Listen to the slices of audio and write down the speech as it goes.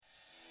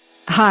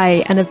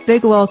Hi, and a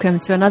big welcome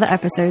to another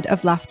episode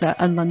of Laughter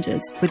and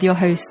Lunges with your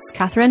hosts,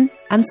 Catherine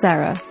and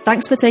Sarah.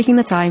 Thanks for taking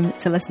the time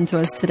to listen to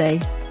us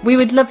today. We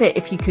would love it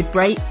if you could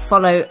rate,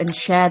 follow, and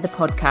share the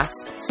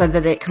podcast so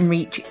that it can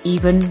reach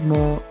even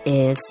more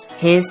ears.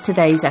 Here's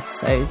today's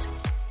episode.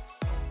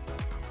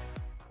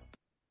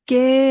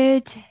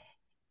 Good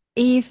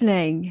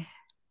evening.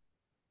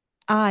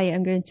 I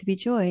am going to be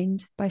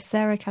joined by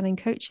Sarah Cannon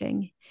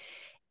Coaching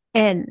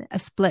in a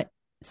split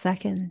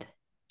second.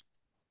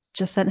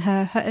 Just sent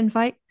her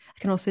invite. I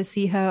can also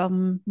see her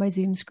on my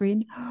Zoom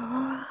screen.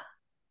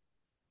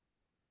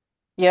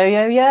 Yo,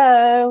 yo,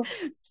 yo.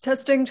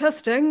 Testing.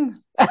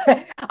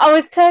 I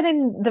was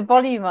turning the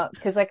volume up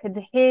because I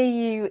could hear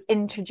you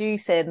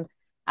introducing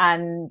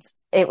and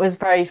it was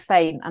very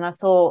faint. And I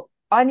thought,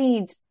 I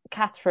need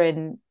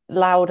Catherine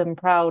loud and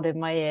proud in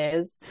my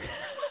ears.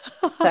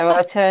 So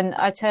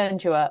I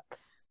turned you up.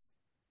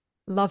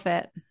 Love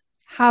it.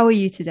 How are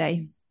you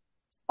today?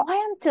 I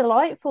am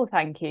delightful,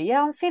 thank you.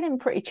 Yeah, I'm feeling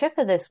pretty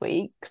chipper this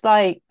week.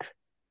 We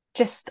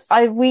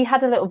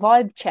had a little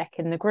vibe check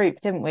in the group,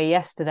 didn't we,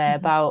 yesterday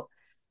about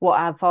what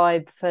our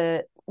vibe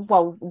the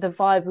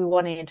vibe we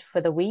wanted for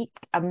the week,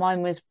 and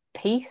mine was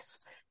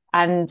peace.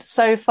 And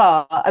so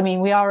far, I mean,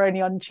 we are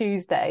only on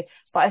Tuesday,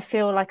 but I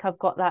feel like I've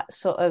got that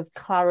sort of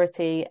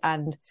clarity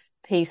and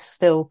peace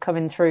still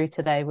coming through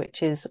today,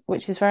 which is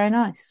very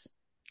nice.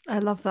 I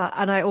love that.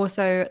 And I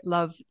also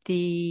love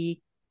the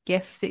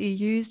GIF that you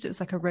used. It was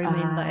like a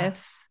romaine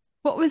lettuce.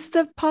 What was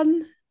the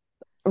pun?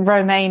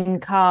 Romaine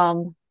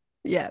calm.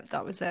 Yeah,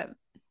 that was it.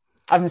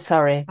 I'm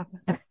sorry.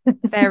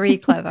 Very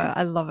clever.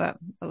 I love it.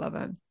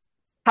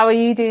 How are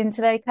you doing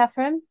today,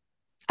 Catherine?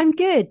 I'm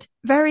good.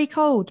 Very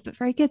cold, but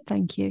very good,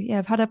 thank you. Yeah,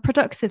 I've had a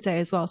productive day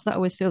as well, so that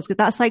always feels good.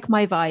 That's like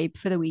my vibe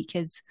for the week,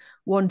 is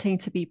wanting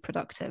to be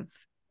productive.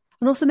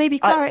 And also maybe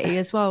clarity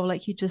as well,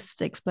 like you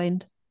just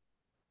explained.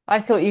 I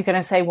thought you were going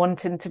to say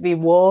wanting to be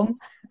warm.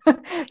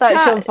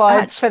 That's your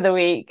vibe for the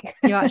week.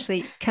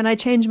 Can I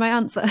change my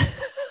answer?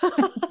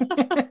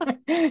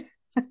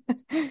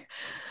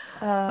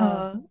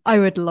 I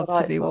would love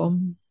to be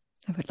warm.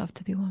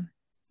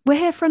 We're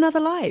here for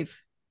another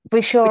live.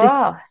 We sure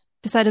are.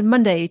 Decided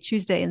Monday,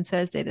 Tuesday, and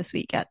Thursday this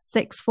week at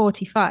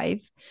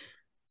 6:45.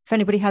 If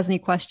anybody has any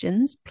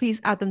questions,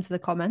 please add them to the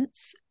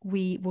comments.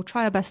 We will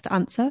try our best to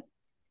answer.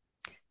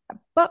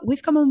 But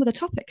we've come on with a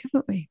topic,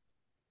 haven't we?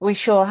 We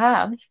sure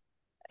have.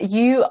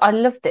 I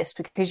love this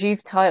because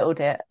you've titled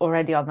it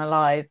already on the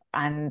live,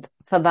 and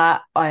for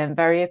that I am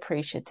very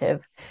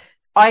appreciative.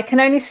 I can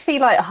only see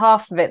like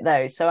half of it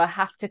though, so I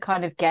have to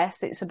kind of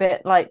guess. It's a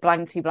bit like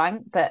blankety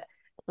blank, but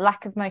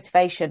lack of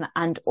motivation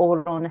and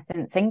all or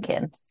nothing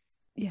thinking.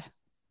 Yeah,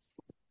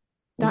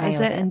 that is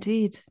it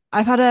indeed.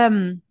 I've had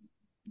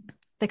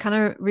the kind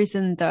of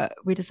reason that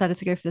we decided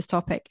to go for this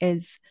topic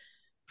is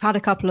we've had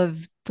a couple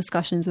of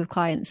discussions with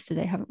clients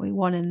today, haven't we?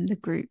 One in the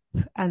group,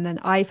 and then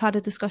I've had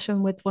a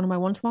discussion with one of my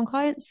one-to-one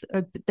clients.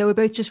 They were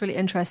both just really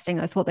interesting.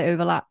 I thought they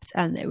overlapped,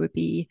 and it would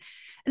be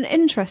an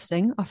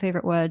interesting, our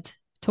favorite word,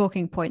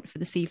 talking point for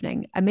this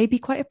evening, and maybe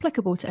quite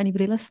applicable to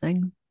anybody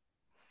listening.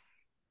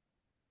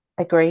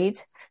 Agreed.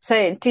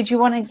 So did you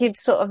want to give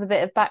sort of a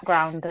bit of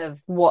background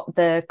of what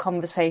the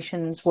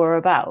conversations were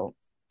about?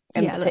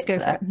 Yeah, let's go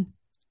for it.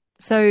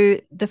 So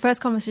the first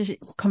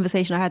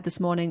conversation I had this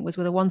morning was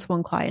with a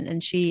one-to-one client,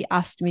 and she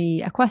asked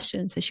me a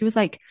question. So she was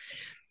like,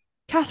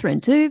 Catherine,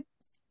 do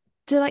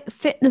like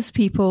fitness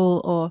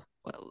people, or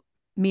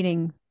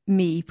meaning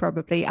me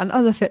probably, and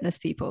other fitness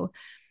people,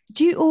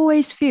 do you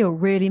always feel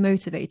really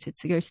motivated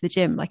to go to the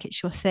gym? Like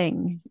it's your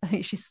thing? I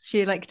think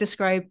she like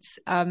described,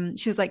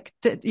 she was like,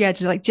 yeah,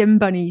 just like gym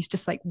bunnies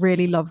just like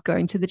really love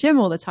going to the gym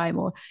all the time.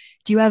 Or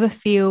do you ever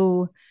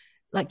feel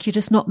like you're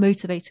just not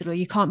motivated, or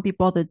you can't be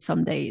bothered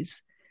some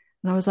days?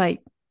 And I was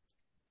like,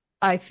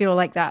 I feel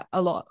like that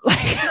a lot.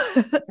 Like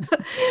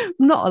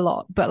not a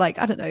lot, but like,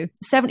 I don't know,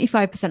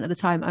 75% of the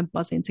time I'm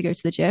buzzing to go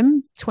to the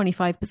gym.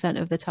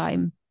 25% of the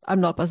time I'm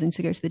not buzzing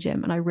to go to the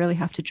gym, and I really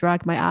have to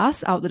drag my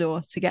ass out the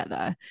door to get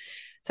there.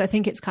 So I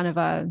think it's kind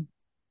of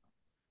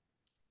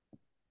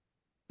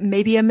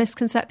maybe a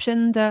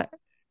misconception that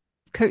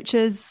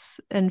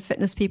coaches and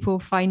fitness people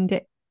find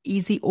it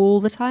easy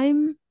all the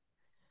time.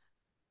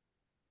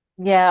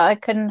 Yeah, I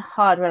can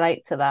hard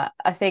relate to that.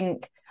 I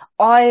think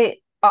I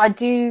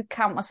do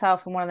count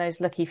myself in one of those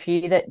lucky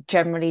few that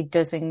generally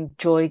does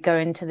enjoy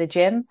going to the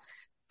gym,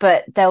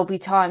 but there'll be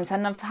times,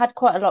 and I've had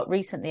quite a lot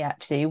recently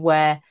actually,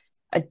 where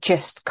I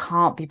just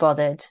can't be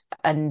bothered,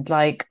 and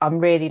like I'm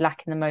really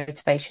lacking the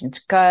motivation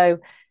to go,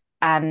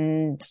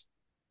 and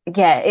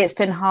yeah, it's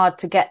been hard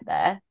to get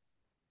there.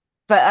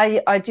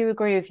 But I do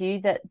agree with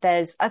you that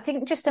there's, I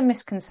think, just a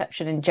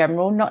misconception in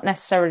general, not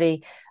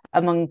necessarily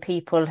among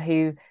people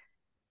who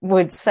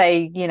would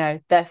say, you know,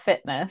 their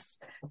fitness.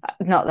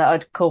 Not that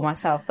I'd call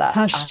myself that.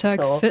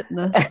 Hashtag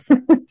fitness.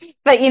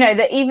 But, you know,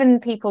 that even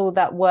people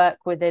that work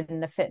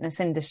within the fitness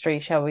industry,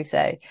 shall we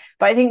say.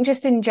 But I think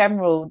just in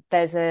general,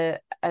 there's a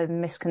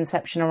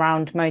misconception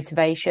around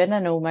motivation,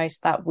 and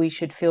almost that we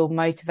should feel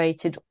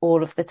motivated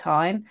all of the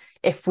time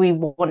if we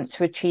want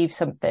to achieve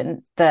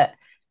something that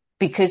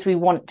because we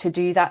want to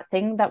do that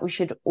thing, that we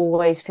should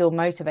always feel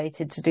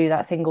motivated to do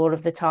that thing all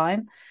of the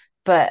time.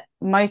 But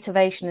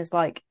motivation is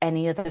like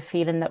any other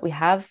feeling that we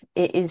have.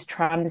 It is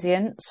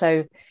transient.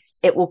 So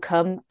it will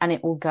come and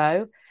it will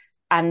go.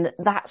 And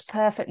that's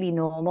perfectly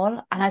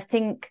normal. And I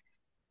think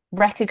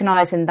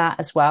recognizing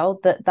that as well,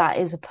 that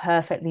is a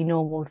perfectly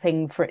normal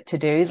thing for it to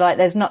do. Like,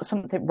 there's not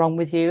something wrong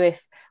with you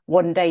if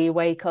one day you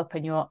wake up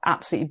and you're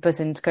absolutely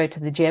buzzing to go to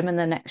the gym and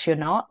the next you're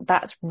not.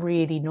 That's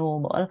really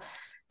normal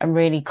and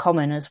really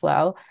common as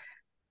well.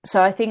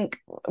 So I think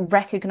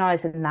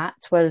recognizing that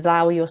to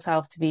allow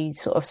yourself to be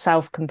sort of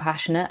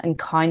self-compassionate and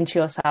kind to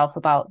yourself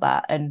about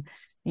that. And,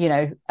 you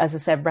know, as I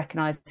said,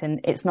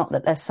 recognizing it's not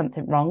that there's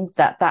something wrong,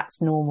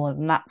 that's normal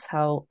and that's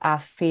how our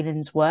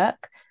feelings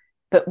work.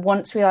 But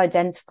once we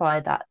identify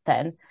that,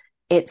 then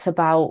it's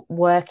about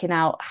working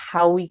out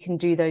how we can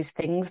do those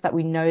things that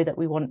we know that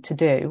we want to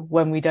do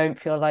when we don't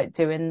feel like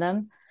doing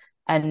them.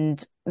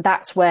 And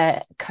that's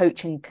where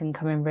coaching can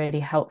come in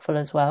really helpful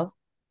as well.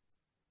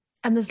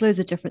 And there's loads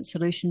of different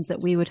solutions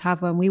that we would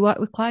have when we work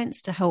with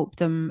clients to help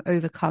them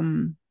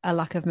overcome a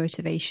lack of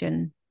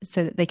motivation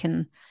so that they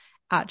can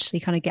actually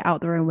kind of get out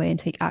their own way and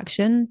take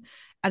action.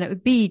 And it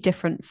would be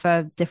different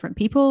for different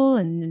people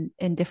and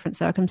in different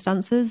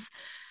circumstances.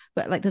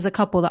 But like, there's a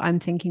couple that I'm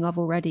thinking of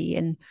already.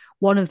 And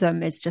one of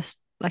them is just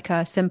like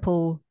a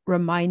simple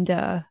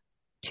reminder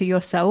to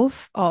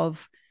yourself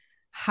of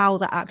how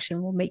that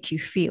action will make you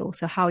feel.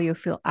 So how you'll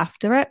feel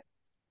after it,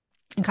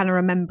 and kind of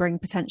remembering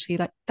potentially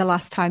like the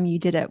last time you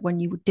did it when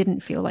you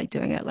didn't feel like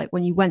doing it. Like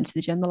when you went to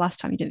the gym, the last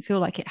time you didn't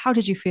feel like it, how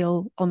did you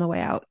feel on the way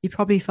out? You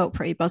probably felt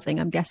pretty buzzing.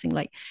 I'm guessing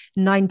like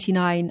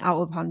 99 out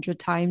of 100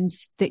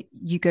 times that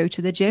you go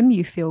to the gym,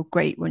 you feel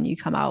great when you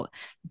come out.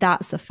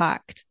 That's a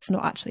fact. It's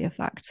not actually a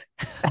fact.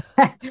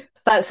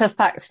 That's a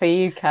fact for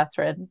you,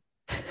 Catherine.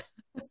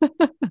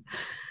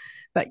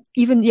 But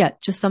even, yeah,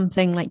 just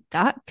something like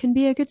that can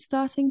be a good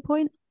starting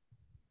point.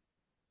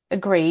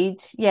 Agreed.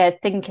 Yeah,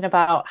 thinking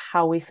about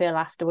how we feel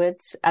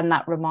afterwards and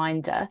that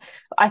reminder.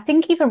 I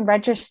think even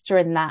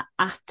registering that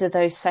after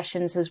those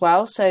sessions as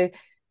well. So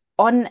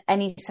on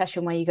any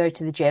session where you go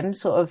to the gym,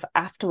 sort of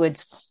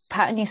afterwards,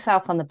 patting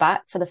yourself on the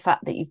back for the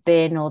fact that you've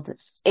been, or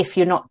if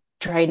you're not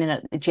training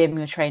at the gym,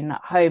 you're training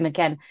at home,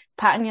 again,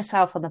 patting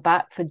yourself on the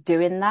back for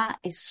doing that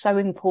is so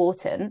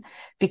important,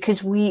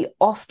 because we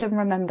often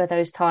remember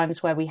those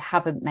times where we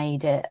haven't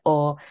made it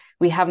or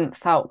we haven't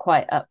felt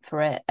quite up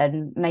for it,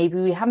 and maybe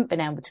we haven't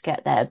been able to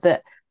get there.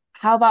 But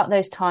how about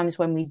those times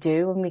when we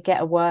do, when we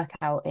get a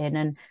workout in,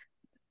 and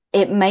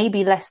it may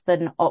be less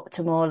than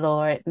optimal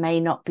or it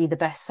may not be the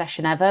best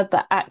session ever,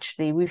 but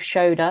actually we've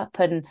showed up.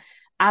 And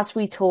as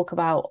we talk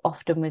about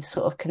often with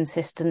sort of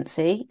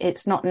consistency,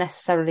 it's not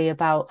necessarily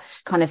about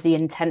kind of the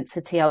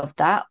intensity of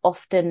that.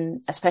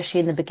 Often,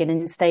 especially in the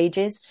beginning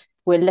stages,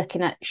 we're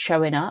looking at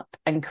showing up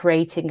and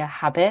creating a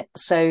habit.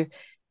 So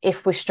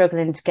if we're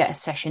struggling to get a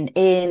session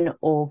in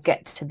or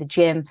get to the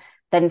gym,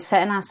 then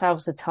setting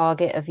ourselves a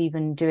target of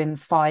even doing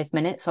 5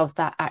 minutes of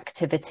that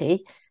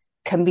activity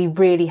can be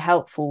really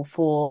helpful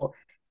for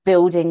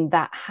building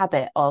that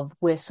habit of,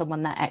 we're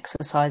someone that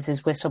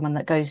exercises, we're someone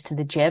that goes to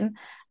the gym.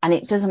 And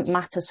it doesn't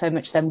matter so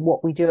much then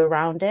what we do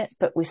around it,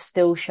 but we're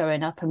still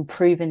showing up and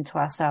proving to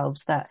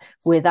ourselves that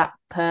we're that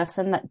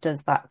person that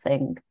does that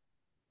thing.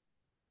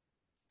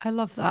 I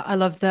love that. I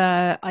love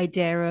the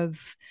idea of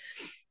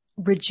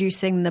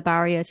reducing the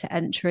barrier to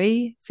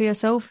entry for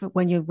yourself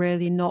when you're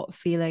really not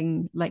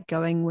feeling like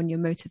going, when your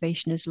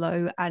motivation is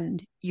low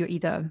and you're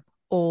either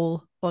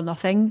all or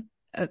nothing.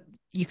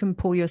 You can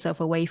pull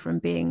yourself away from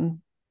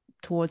being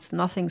towards the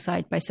nothing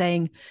side by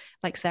saying,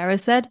 like Sarah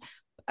said,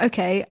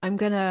 okay, I'm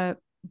going to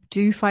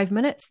do 5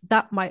 minutes.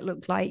 That might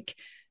look like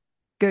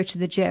go to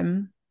the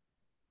gym,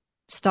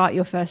 start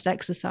your first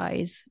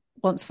exercise.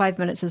 Once 5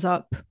 minutes is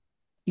up,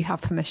 you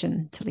have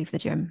permission to leave the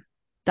gym.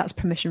 That's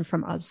permission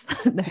from us.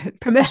 No,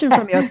 permission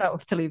from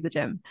yourself to leave the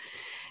gym.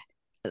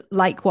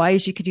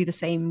 Likewise, you could do the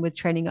same with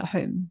training at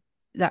home.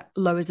 That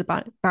lowers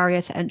the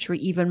barrier to entry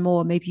even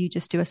more. Maybe you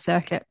just do a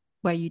circuit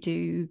where you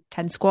do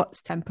 10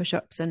 squats, 10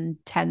 push-ups, and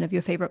 10 of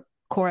your favorite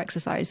core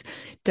exercise.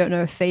 Don't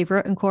know if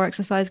favorite and core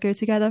exercise go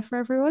together for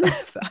everyone.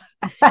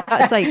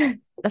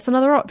 That's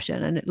another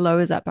option, and it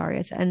lowers that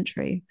barrier to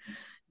entry.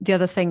 The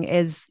other thing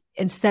is,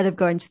 instead of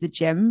going to the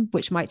gym,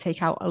 which might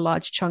take out a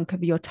large chunk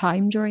of your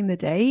time during the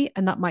day,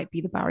 and that might be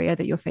the barrier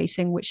that you're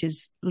facing, which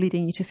is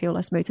leading you to feel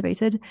less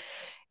motivated,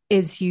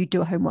 is you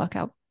do a home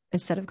workout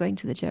instead of going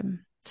to the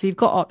gym. So you've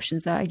got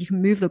options there. You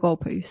can move the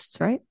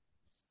goalposts, right?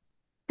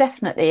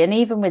 Definitely. And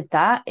even with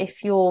that,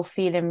 if you're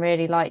feeling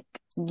really like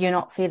you're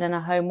not feeling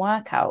a home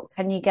workout,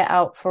 can you get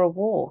out for a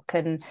walk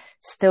and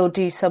still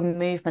do some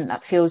movement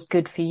that feels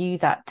good for you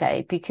that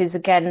day? Because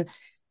again,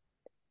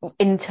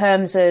 in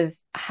terms of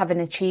having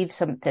achieved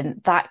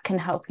something, that can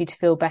help you to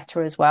feel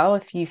better as well,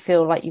 if you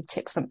feel like you've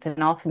ticked something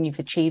off and you've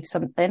achieved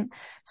something.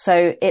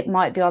 So it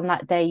might be on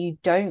that day you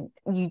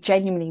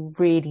genuinely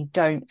really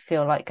don't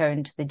feel like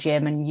going to the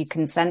gym, and you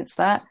can sense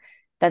that,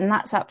 then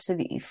that's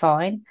absolutely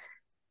fine.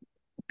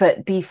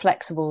 But be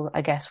flexible,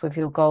 I guess, with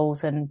your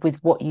goals and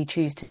with what you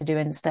choose to do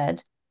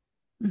instead.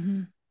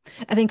 Mm-hmm.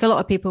 I think a lot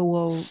of people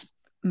will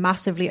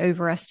massively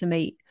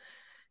overestimate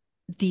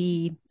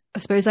the, I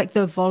suppose, like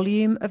the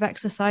volume of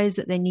exercise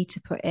that they need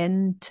to put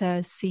in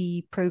to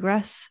see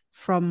progress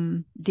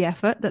from the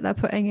effort that they're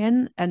putting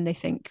in. And they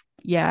think,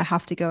 yeah, I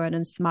have to go in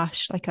and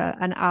smash like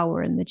an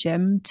hour in the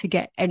gym to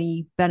get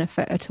any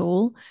benefit at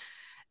all.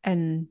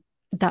 And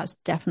that's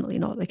definitely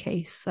not the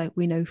case. Like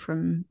we know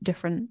from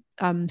different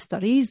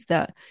studies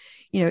that,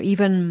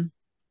 even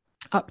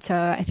up to,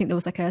 I think there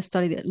was like a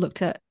study that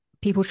looked at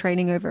people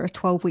training over a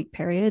 12-week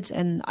period.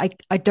 And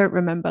I don't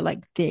remember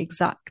like the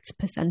exact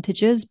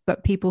percentages,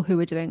 but people who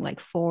were doing like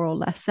 4 or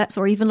less sets,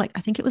 or even like,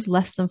 I think it was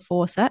less than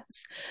 4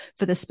 sets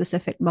for the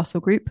specific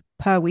muscle group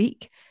per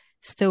week,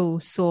 still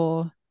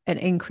saw an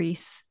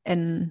increase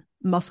in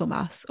muscle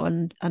mass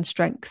and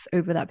strength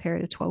over that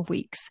period of 12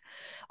 weeks.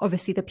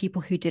 Obviously, the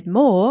people who did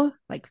more,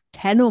 like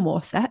 10 or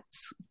more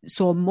sets,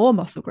 saw more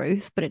muscle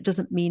growth, but it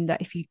doesn't mean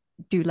that if you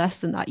do less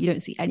than that, you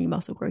don't see any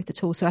muscle growth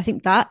at all. So I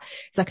think that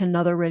is like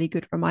another really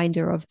good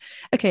reminder of,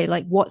 okay,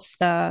 like what's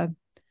the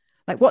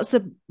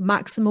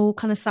maximal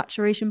kind of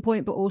saturation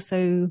point, but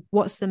also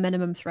what's the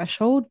minimum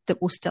threshold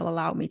that will still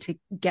allow me to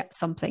get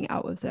something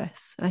out of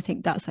this. And I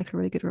think that's like a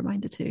really good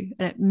reminder too.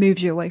 And it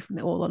moves you away from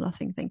the all or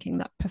nothing thinking,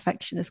 that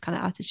perfectionist kind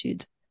of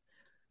attitude.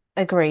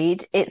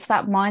 Agreed. It's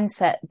that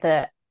mindset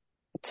that,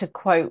 to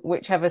quote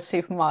whichever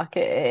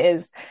supermarket it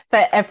is,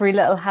 that every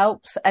little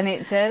helps, and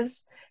it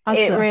does. Asda.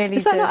 It really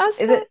Is that does. not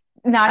Asda? Is it?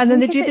 No, I And then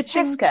think they is do the it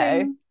ching Tesco?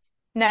 ching.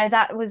 No,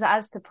 that was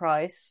Asda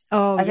Price.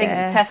 Oh I think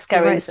yeah, you're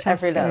Tesco right, is it's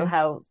every little Tesco.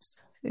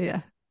 helps.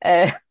 Yeah.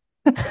 Uh,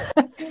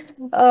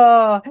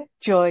 oh,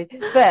 joy.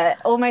 But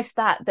almost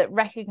that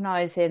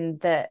recognizing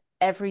that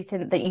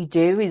everything that you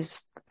do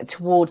is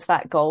towards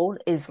that goal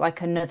is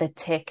like another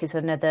tick, is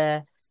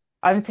another.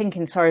 I'm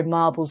thinking, sorry,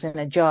 marbles in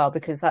a jar,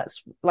 because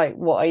that's like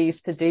what I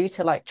used to do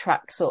to like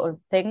track sort of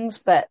things.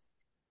 But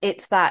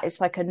it's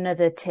like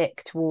another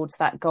tick towards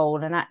that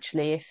goal. And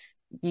actually, if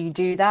you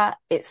do that,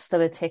 it's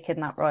still a tick in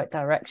that right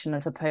direction,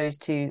 as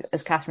opposed to,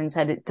 as Catherine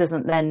said, it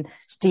doesn't then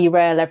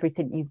derail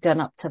everything you've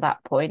done up to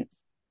that point.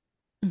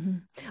 Mm-hmm.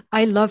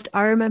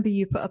 I remember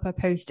you put up a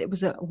post. It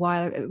was a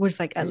while, it was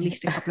like at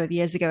least a couple of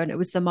years ago, and it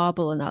was the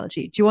marble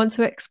analogy. Do you want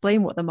to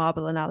explain what the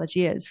marble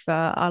analogy is for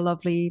our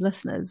lovely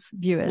listeners,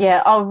 Yeah,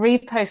 viewers? I'll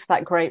repost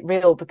that great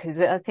reel,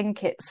 because I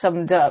think it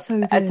summed up.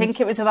 So I good.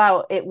 think it was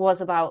about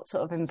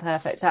sort of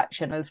imperfect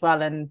action as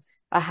well, and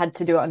I had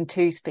to do it on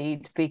 2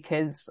 speed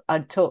because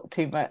I'd talked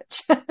too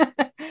much.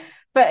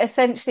 But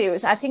essentially,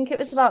 I think it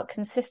was about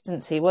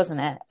consistency, wasn't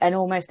it? And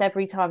almost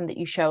every time that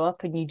you show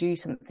up and you do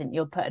something,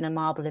 you're putting a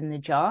marble in the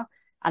jar,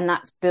 and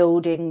that's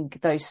building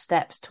those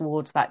steps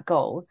towards that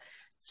goal.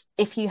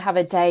 If you have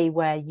a day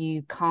where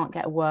you can't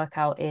get a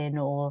workout in,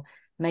 or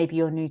maybe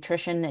your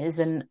nutrition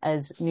isn't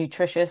as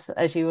nutritious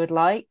as you would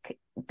like,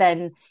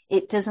 then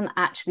it doesn't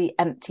actually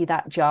empty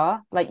that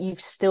jar. Like,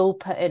 you've still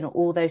put in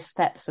all those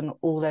steps and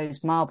all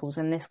those marbles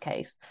in this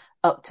case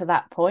up to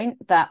that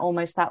point, that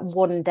almost that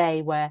one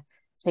day where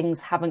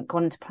things haven't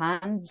gone to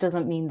plan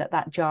doesn't mean that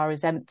that jar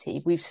is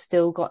empty. We've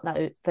still got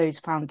those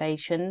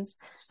foundations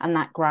and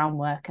that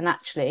groundwork. And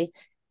actually,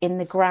 in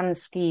the grand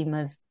scheme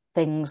of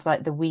things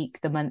like the week,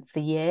 the month, the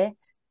year,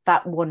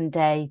 that one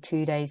day,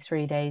 2 days,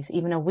 3 days,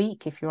 even a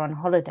week if you're on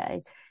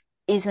holiday,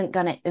 isn't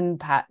going to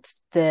impact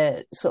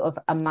the sort of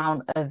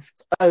amount of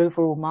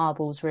overall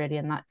marbles really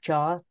in that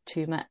jar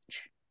too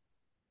much.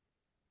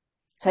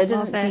 So it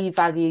Love doesn't it.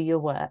 devalue your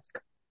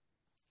work.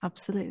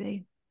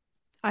 Absolutely.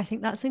 I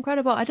think that's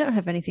incredible. I don't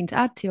have anything to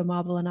add to your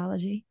marble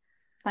analogy.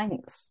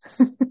 Thanks.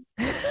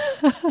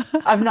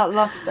 I've not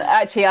lost them.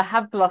 Actually, I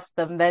have lost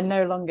them. They're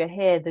no longer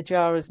here. The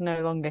jar is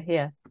no longer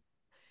here.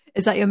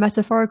 Is that your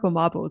metaphorical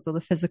marbles or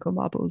the physical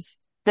marbles?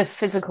 The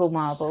physical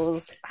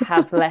marbles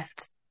have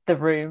left the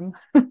room.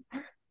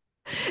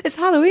 It's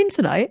Halloween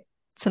tonight.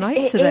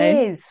 It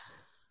Today.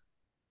 is.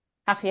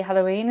 Happy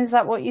Halloween. Is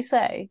that what you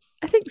say?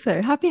 I think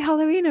so. Happy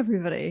Halloween,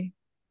 everybody.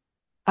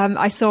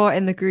 I saw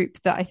in the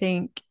group that I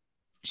think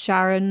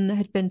Sharon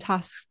had been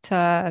tasked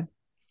to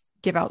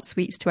give out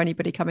sweets to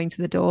anybody coming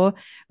to the door,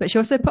 but she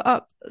also put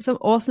up some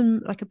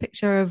awesome, like a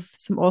picture of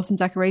some awesome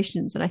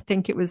decorations. And I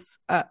think it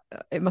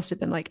must have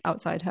been like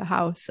outside her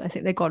house. I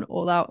think they'd gone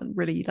all out and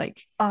really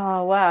like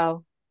Oh,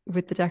 wow.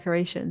 with the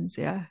decorations.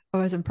 Yeah, I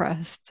was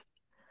impressed.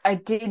 I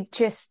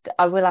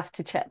will have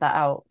to check that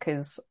out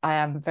because I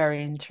am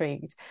very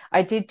intrigued.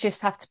 I did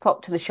just have to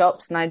pop to the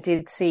shops, and I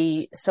did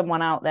see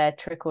someone out there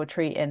trick or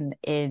treating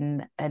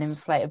in an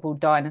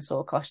inflatable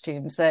dinosaur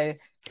costume. So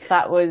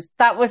that was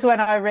when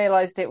I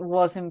realized it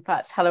was in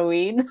fact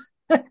Halloween.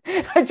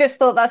 I just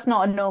thought that's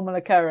not a normal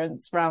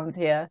occurrence around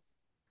here.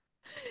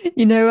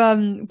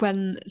 When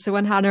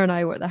Hannah and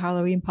I were at the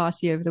Halloween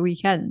party over the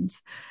weekend,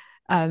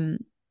 um,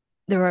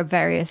 there were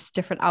various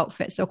different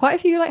outfits. So quite a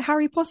few like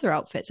Harry Potter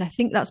outfits. I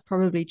think that's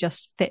probably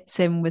just fits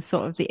in with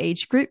sort of the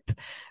age group.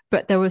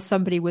 But there was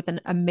somebody with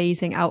an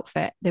amazing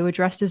outfit. They were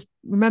dressed as,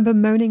 remember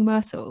Moaning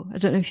Myrtle? I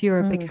don't know if you're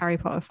a big Mm. Harry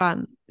Potter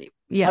fan. I've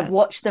Yeah.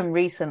 watched them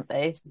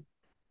recently.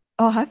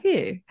 Oh, have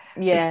you?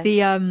 It's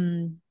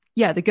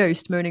Yeah. the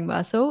ghost Moaning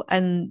Myrtle,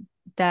 and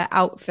their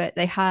outfit,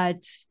 they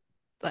had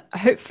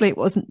hopefully it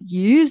wasn't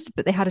used,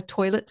 but they had a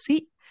toilet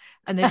seat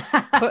and they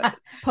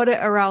put it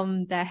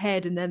around their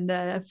head, and then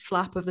the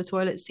flap of the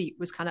toilet seat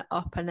was kind of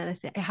up, and then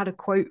it had a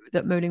quote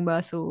that Moaning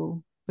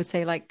Myrtle would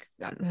say, like,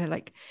 I don't know,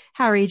 like,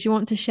 Harry, do you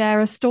want to share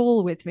a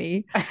stall with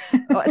me?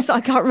 So I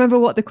can't remember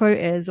what the quote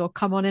is, or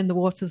come on in, the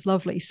water's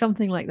lovely,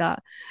 something like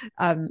that.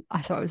 I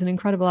thought it was an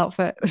incredible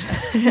outfit.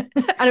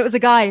 And it was a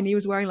guy, and he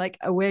was wearing like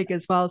a wig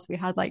as well, so we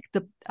had like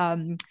the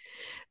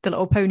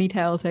little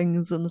ponytail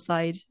things on the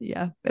side.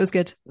 Yeah, it was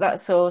good.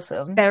 That's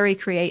awesome. Very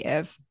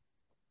creative.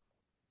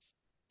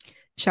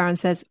 Sharon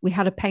says, we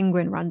had a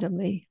penguin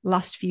randomly.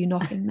 Last few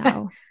knocking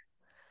now.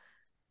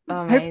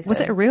 Amazing. Was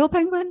it a real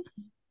penguin?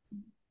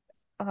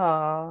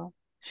 Oh,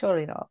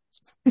 surely not.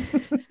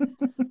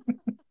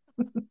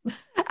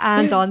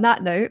 And on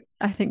that note,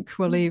 I think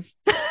we'll leave.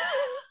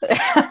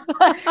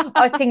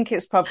 I think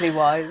it's probably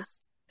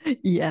wise.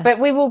 Yes. But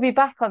we will be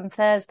back on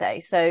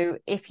Thursday. So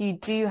if you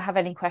do have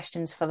any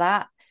questions for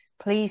that,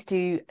 please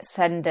do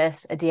send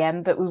us a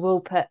DM, but we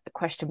will put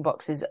question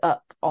boxes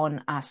up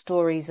on our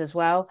stories as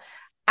well.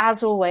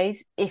 As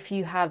always, if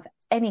you have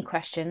any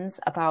questions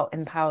about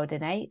Empowered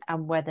Innate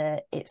and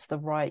whether it's the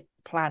right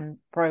plan,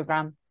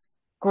 program,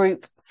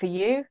 group for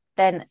you,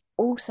 then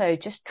also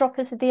just drop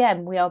us a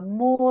DM. We are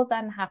more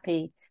than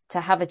happy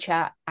to have a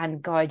chat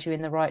and guide you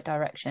in the right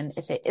direction.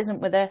 If it isn't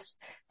with us,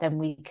 then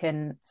we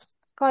can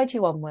guide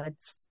you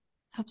onwards.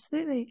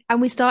 Absolutely. And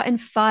we start in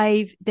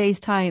 5 days'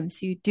 time,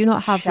 so you do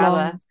not have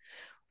long.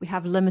 We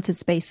have limited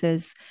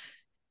spaces.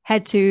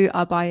 Head to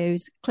our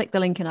bios, click the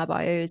link in our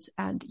bios,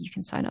 and you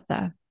can sign up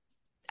there.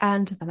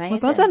 And Amazing. We're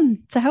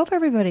buzzing to help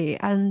everybody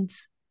and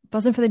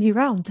buzzing for the new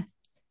round.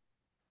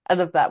 I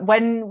love that.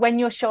 When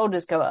your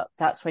shoulders go up,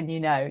 that's when you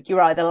know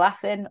you're either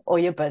laughing or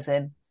you're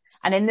buzzing.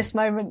 And in this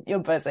moment, you're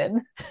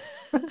buzzing.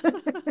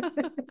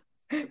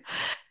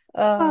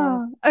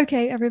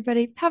 Okay,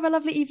 everybody. Have a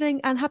lovely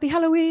evening and happy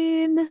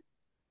Halloween.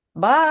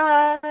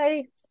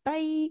 Bye.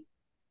 Bye.